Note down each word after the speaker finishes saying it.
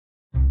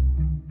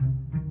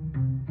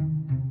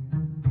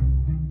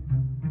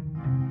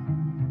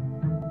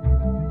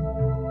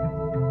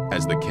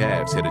As the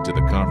Cavs headed to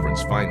the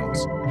conference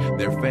finals,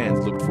 their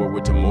fans looked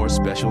forward to more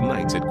special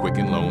nights at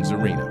Quicken Loans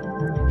Arena.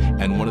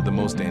 And one of the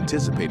most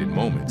anticipated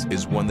moments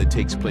is one that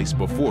takes place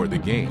before the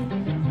game.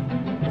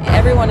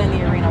 Everyone in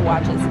the arena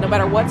watches, no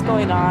matter what's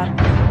going on.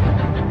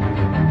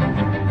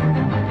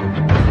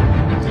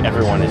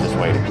 Everyone is just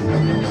waiting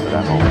for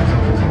that moment.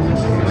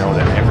 You know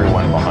that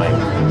everyone behind me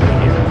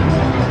here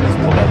has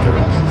pulled out their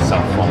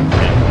cell phone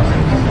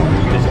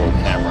camera, digital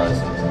cameras,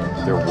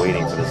 and they're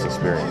waiting for this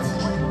experience.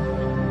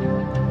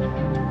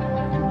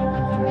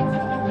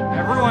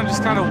 Everyone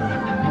just kind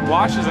of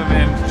watches him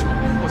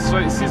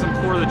and sees him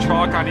pour the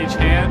chalk on each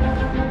hand.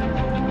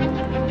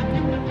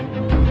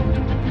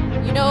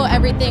 You know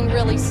everything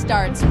really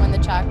starts when the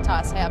chalk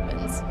toss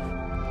happens.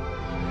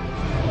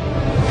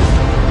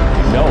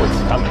 You know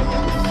it's coming.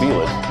 You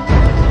feel it.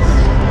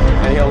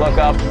 And he'll look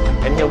up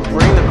and he'll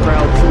bring the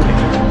crowd to him.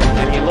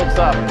 And he looks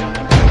up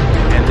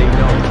and they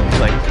know, it's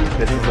like,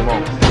 this is the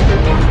moment.